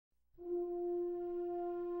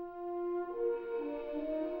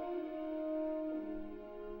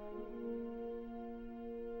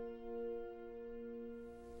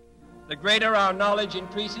The greater our knowledge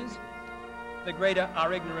increases, the greater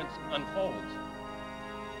our ignorance unfolds.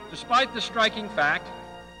 Despite the striking fact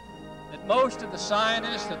that most of the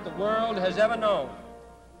scientists that the world has ever known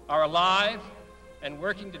are alive and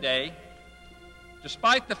working today,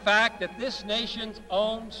 despite the fact that this nation's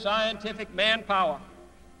own scientific manpower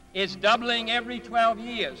is doubling every 12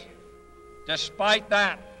 years, despite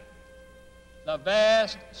that, the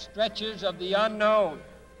vast stretches of the unknown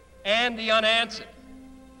and the unanswered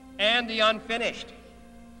and the unfinished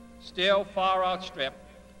still far outstrip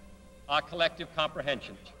our collective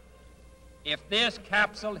comprehensions. If this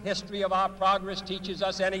capsule history of our progress teaches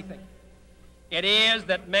us anything, it is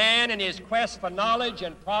that man in his quest for knowledge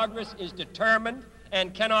and progress is determined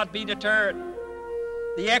and cannot be deterred.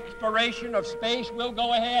 The exploration of space will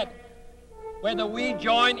go ahead, whether we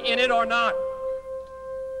join in it or not.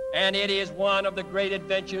 And it is one of the great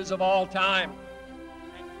adventures of all time.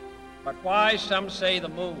 But why, some say, the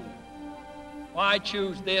moon? Why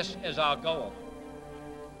choose this as our goal?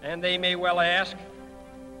 And they may well ask,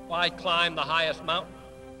 why climb the highest mountain?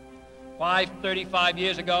 Why, 35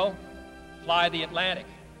 years ago, fly the Atlantic?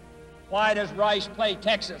 Why does Rice play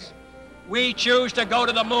Texas? We choose to go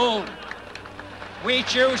to the moon. We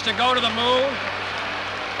choose to go to the moon.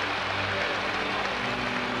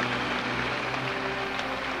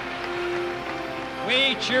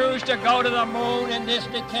 We choose to go to the moon in this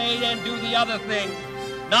decade and do the other things,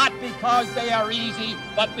 not because they are easy,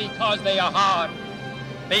 but because they are hard.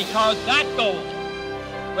 Because that goal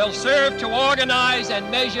will serve to organize and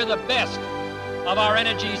measure the best of our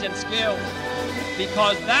energies and skills.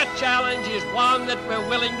 Because that challenge is one that we're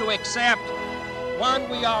willing to accept, one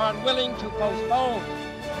we are unwilling to postpone,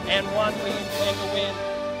 and one we intend to win.